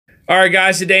All right,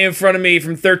 guys, today in front of me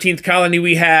from 13th Colony,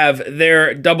 we have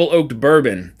their Double Oaked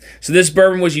Bourbon. So this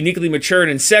bourbon was uniquely matured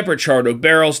in separate charred oak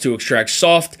barrels to extract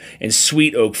soft and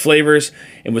sweet oak flavors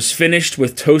and was finished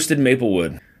with toasted maple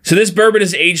wood. So this bourbon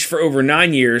is aged for over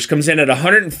 9 years, comes in at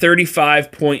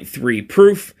 135.3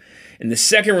 proof, and the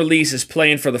second release is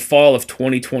planned for the fall of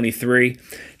 2023.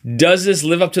 Does this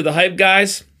live up to the hype,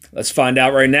 guys? Let's find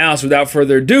out right now. So without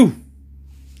further ado,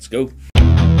 let's go.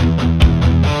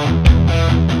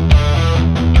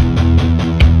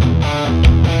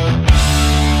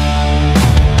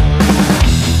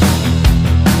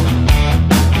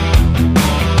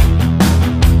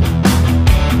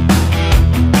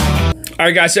 All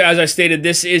right, guys, so as I stated,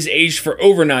 this is aged for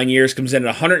over 9 years, comes in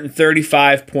at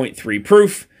 135.3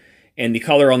 proof, and the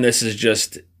color on this is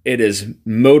just, it is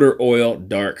motor oil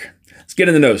dark. Let's get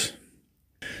in the nose.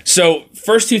 So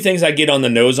first two things I get on the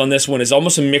nose on this one is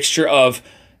almost a mixture of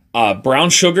brown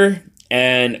sugar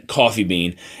and coffee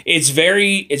bean. It's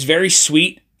very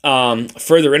sweet.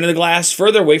 Further into the glass,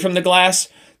 further away from the glass,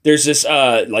 there's this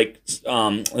like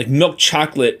milk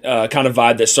chocolate kind of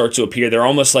vibe that starts to appear. They're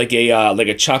almost like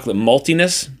a chocolate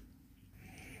maltiness.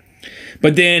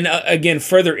 But then again,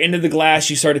 further into the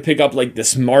glass, you start to pick up like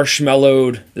this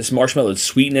marshmallowed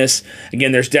sweetness.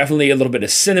 Again, there's definitely a little bit of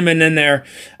cinnamon in there.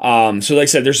 So like I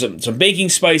said, there's some baking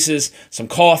spices, some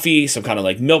coffee, some kind of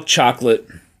like milk chocolate.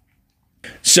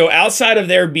 So outside of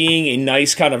there being a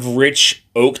nice kind of rich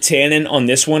oak tannin on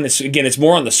this one, it's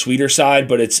more on the sweeter side,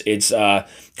 but it's kind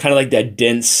of like that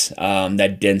dense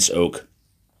oak.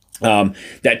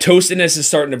 That toastedness is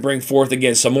starting to bring forth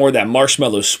again some more of that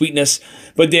marshmallow sweetness.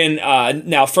 But then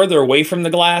now further away from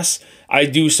the glass, I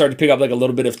do start to pick up like a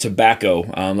little bit of tobacco,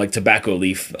 like tobacco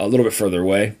leaf, a little bit further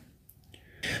away.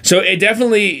 So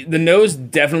the nose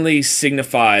definitely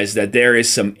signifies that there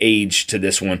is some age to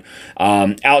this one.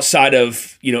 Outside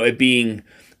of, it being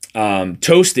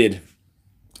toasted,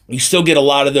 you still get a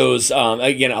lot of those,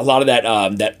 again, a lot of that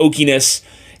oakiness.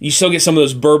 You still get some of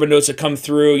those bourbon notes that come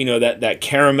through, that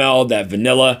caramel, that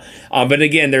vanilla. But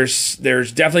again, there's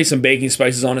definitely some baking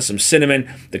spices on it, some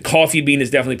cinnamon. The coffee bean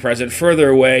is definitely present. Further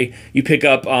away, you pick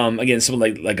up, again,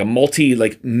 something like a malty,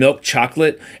 like milk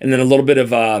chocolate, and then a little bit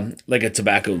of like a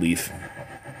tobacco leaf.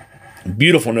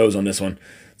 Beautiful nose on this one.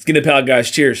 Let's get into palate, guys.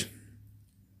 Cheers.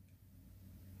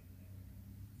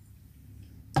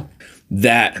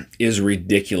 That is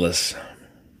ridiculous.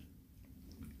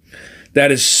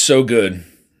 That is so good.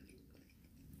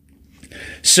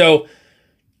 So,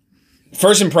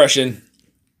 first impression,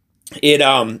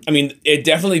 it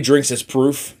definitely drinks its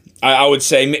proof. I would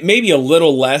say maybe a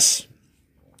little less,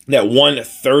 that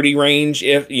 130 range,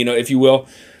 if you will.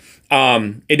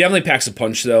 It definitely packs a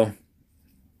punch, though.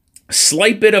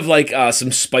 Slight bit of like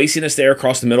some spiciness there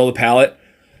across the middle of the palate.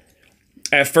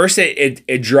 At first,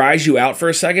 it dries you out for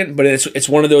a second, but it's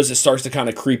one of those that starts to kind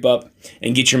of creep up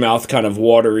and get your mouth kind of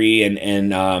watery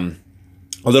and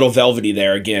a little velvety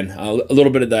there again. A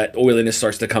little bit of that oiliness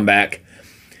starts to come back.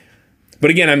 But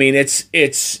again,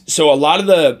 it's so a lot of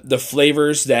the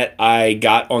flavors that I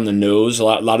got on the nose, a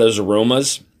lot of those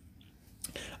aromas,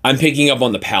 I'm picking up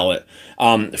on the palate.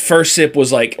 First sip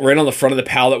was like right on the front of the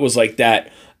palate was like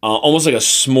that, almost like a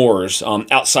s'mores,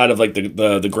 outside of like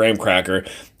the graham cracker.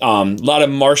 A lot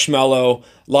of marshmallow,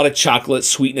 a lot of chocolate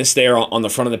sweetness there on the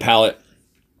front of the palate.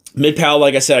 Mid palate,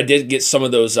 like I said, I did get some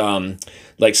of those,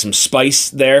 like some spice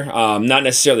there. Not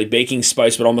necessarily baking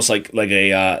spice, but almost like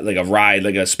a rye,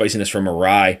 like a spiciness from a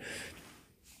rye.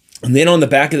 And then on the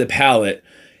back of the palate,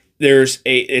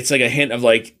 it's like a hint of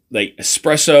like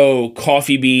espresso,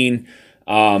 coffee bean,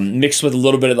 mixed with a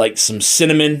little bit of like some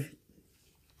cinnamon.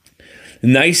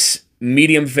 Nice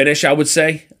medium finish, I would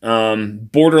say.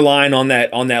 Borderline on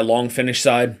that long finish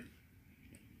side.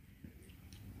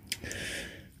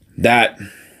 That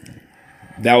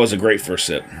was a great first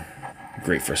sip.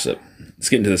 Great first sip. Let's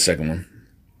get into the second one.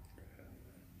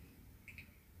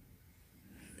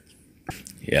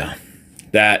 Yeah,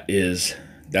 that's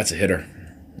a hitter.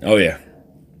 Oh yeah.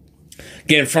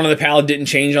 Again, front of the palate didn't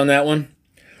change on that one.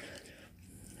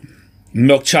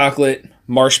 Milk chocolate,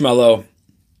 marshmallow.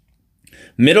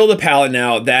 Middle of the palate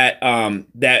now,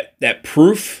 that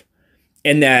proof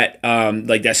and that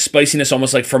like that spiciness,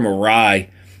 almost like from a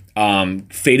rye,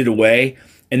 faded away.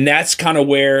 And that's kind of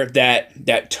where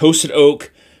that toasted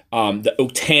oak, the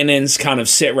oak tannins kind of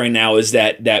sit right now, is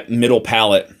that middle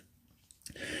palate.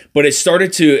 But it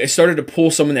started to pull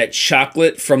some of that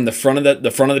chocolate from the front of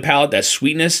the palate, that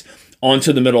sweetness,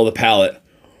 onto the middle of the palate.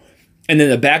 And then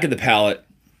the back of the palate,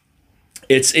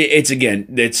 there's a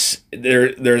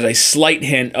slight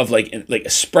hint of like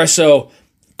espresso,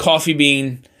 coffee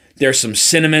bean, there's some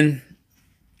cinnamon.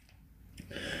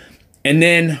 And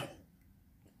then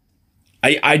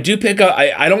I do pick up.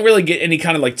 I don't really get any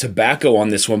kind of like tobacco on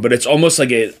this one, but it's almost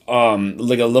like a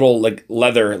little like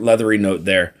leathery note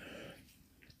there.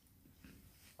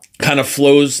 Kind of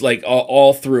flows like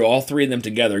all through all three of them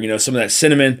together. You know, some of that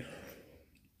cinnamon,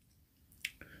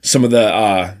 some of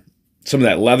that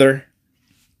leather,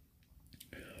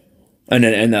 and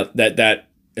then that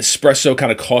espresso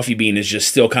kind of coffee bean is just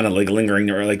still kind of like lingering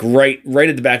there, like right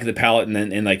at the back of the palate,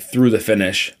 and like through the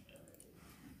finish.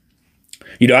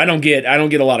 You know, I don't get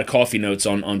a lot of coffee notes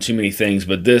on too many things,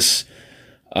 but this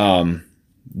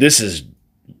is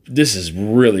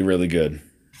really, really good.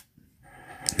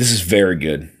 This is very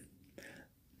good.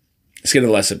 Let's get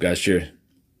the last sip, guys. Cheers.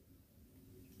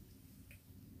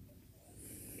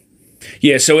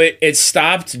 Yeah, so it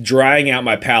stopped drying out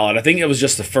my palate. I think it was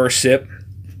just the first sip.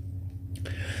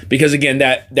 Because again,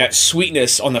 that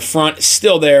sweetness on the front is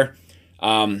still there.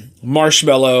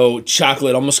 Marshmallow,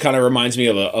 chocolate, almost kind of reminds me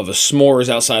of a s'mores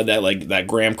outside that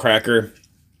graham cracker.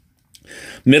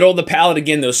 Middle of the palate,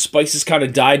 again, those spices kind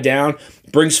of died down,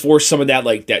 brings forth some of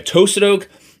that toasted oak,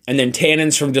 and then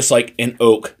tannins from just like an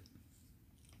oak.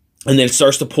 And then it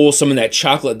starts to pull some of that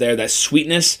chocolate there, that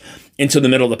sweetness, into the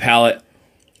middle of the palate.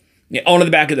 Yeah, onto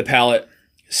the back of the palate,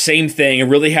 same thing. It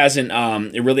really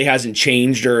hasn't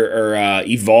changed or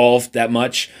evolved that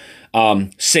much.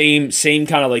 Same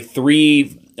kind of like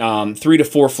three to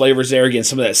four flavors there. Again,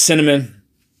 some of that cinnamon,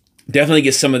 definitely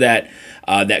get some of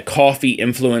that coffee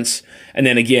influence, and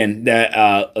then again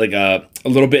that like a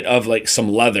little bit of like some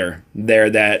leather there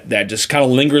that just kind of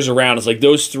lingers around. It's like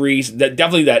those three that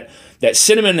definitely that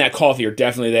cinnamon and that coffee are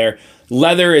definitely there.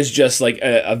 Leather is just like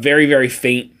a very, very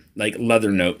faint like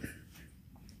leather note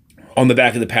on the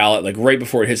back of the palate, like right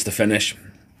before it hits the finish.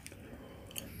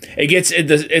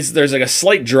 There's like a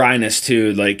slight dryness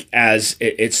too, like as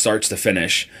it starts to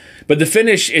finish, but the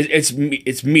finish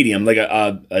it's medium, like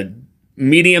a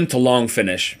medium to long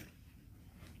finish,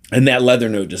 and that leather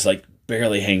note just like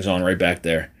barely hangs on right back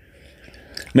there.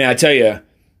 Man, I tell you,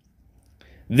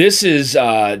 this is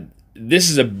a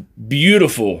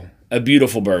beautiful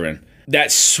bourbon.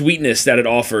 That sweetness that it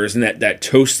offers, and that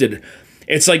toasted.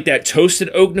 It's like that toasted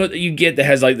oak note that you get that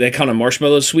has like that kind of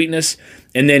marshmallow sweetness,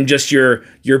 and then just your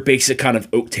basic kind of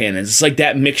oak tannins. It's like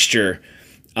that mixture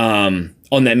on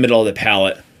that middle of the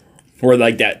palate, where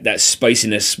like that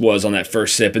spiciness was on that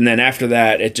first sip, and then after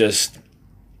that it just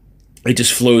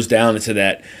flows down into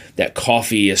that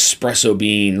coffee, espresso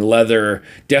bean, leather,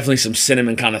 definitely some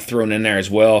cinnamon kind of thrown in there as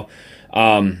well.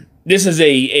 This is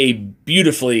a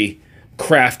beautifully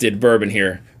crafted bourbon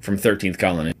here from 13th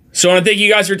Colony. So I want to thank you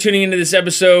guys for tuning into this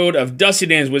episode of Dusty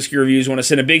Dan's Whiskey Reviews. I want to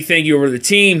send a big thank you over to the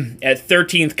team at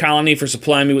 13th Colony for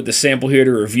supplying me with the sample here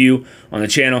to review on the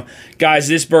channel. Guys,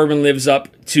 this bourbon lives up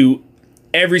to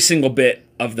every single bit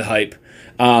of the hype.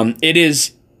 It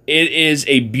is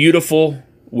a beautiful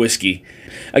whiskey.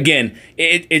 Again,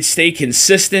 it stayed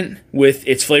consistent with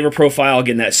its flavor profile.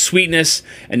 Again, that sweetness,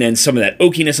 and then some of that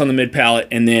oakiness on the mid palate,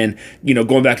 and then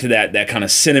going back to that kind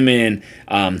of cinnamon,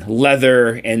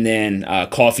 leather, and then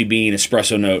coffee bean,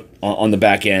 espresso note on the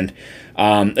back end.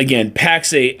 Again,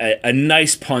 packs a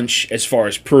nice punch as far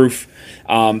as proof.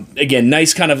 Again,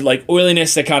 nice kind of like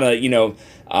oiliness that kind of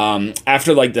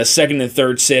after like the second and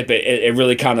third sip, it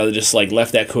really kind of just like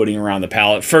left that coating around the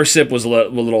palate. First sip was a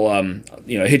little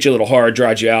hit you a little hard,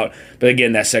 dried you out, but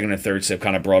again, that second and third sip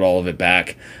kind of brought all of it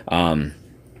back.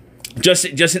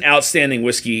 Just an outstanding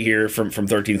whiskey here from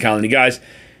 13th Colony, guys.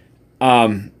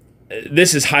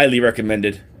 This is highly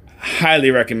recommended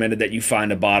that you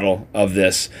find a bottle of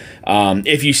this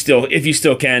if you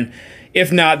still can. If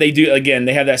not, they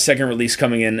have that second release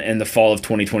coming in the fall of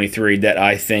 2023 that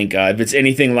I think if it's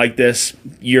anything like this,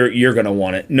 you're going to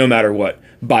want it no matter what.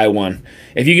 Buy one.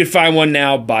 If you can find one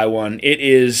now, buy one. It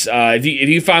is if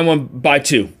you find one, buy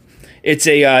two. It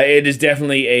is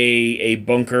definitely a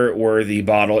bunker worthy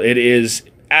bottle. It is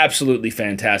absolutely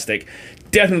fantastic.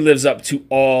 Definitely lives up to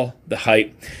all the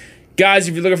hype. Guys,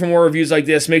 if you're looking for more reviews like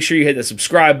this, make sure you hit the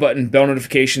subscribe button, bell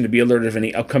notification to be alerted of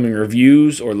any upcoming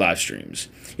reviews or live streams.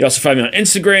 You also find me on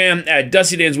Instagram at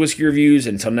Dusty Dan's Whiskey Reviews.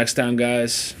 Until next time,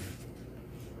 guys,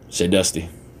 stay dusty.